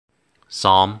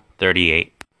Psalm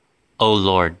 38. O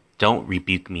Lord, don't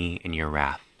rebuke me in your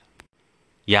wrath.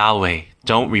 Yahweh,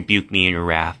 don't rebuke me in your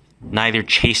wrath, neither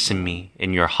chasten me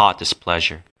in your hot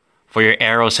displeasure. For your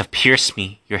arrows have pierced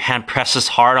me, your hand presses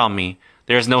hard on me.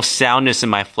 There is no soundness in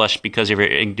my flesh because of your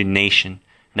indignation,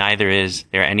 neither is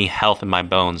there any health in my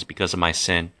bones because of my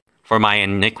sin. For my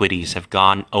iniquities have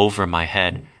gone over my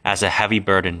head, as a heavy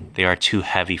burden, they are too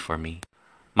heavy for me.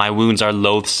 My wounds are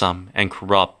loathsome and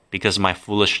corrupt because of my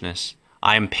foolishness.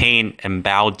 I am pained and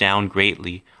bowed down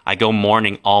greatly. I go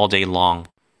mourning all day long.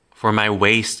 For my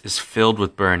waist is filled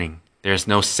with burning. There is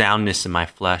no soundness in my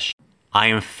flesh. I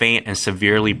am faint and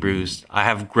severely bruised. I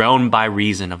have groaned by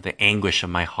reason of the anguish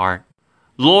of my heart.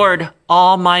 Lord,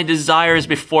 all my desire is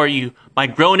before you. My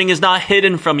groaning is not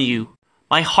hidden from you.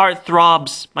 My heart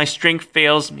throbs. My strength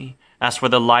fails me. As for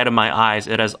the light of my eyes,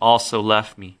 it has also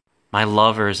left me. My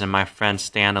lovers and my friends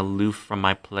stand aloof from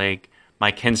my plague.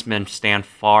 My kinsmen stand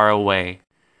far away.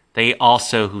 They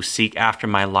also who seek after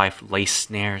my life lay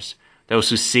snares. Those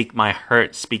who seek my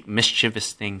hurt speak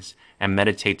mischievous things and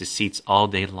meditate deceits all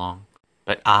day long.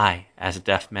 But I, as a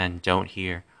deaf man, don't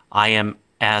hear. I am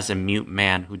as a mute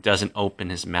man who doesn't open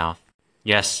his mouth.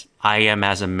 Yes, I am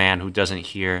as a man who doesn't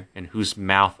hear, in whose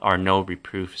mouth are no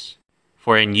reproofs.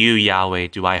 For in you, Yahweh,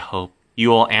 do I hope. You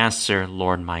will answer,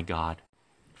 Lord my God.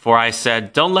 For I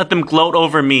said, don't let them gloat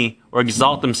over me or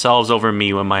exalt themselves over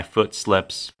me when my foot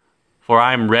slips. For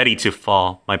I am ready to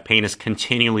fall. My pain is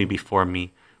continually before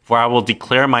me. For I will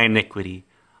declare my iniquity.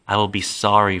 I will be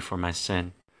sorry for my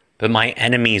sin. But my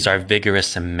enemies are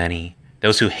vigorous and many.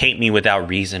 Those who hate me without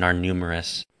reason are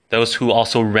numerous. Those who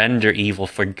also render evil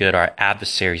for good are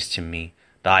adversaries to me,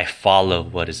 that I follow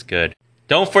what is good.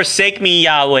 Don't forsake me,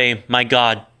 Yahweh, my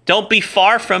God. Don't be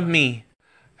far from me.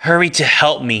 Hurry to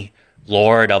help me,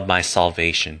 Lord of my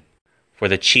salvation. For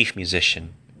the chief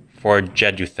musician, for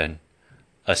Jeduthun,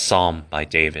 a psalm by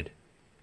David.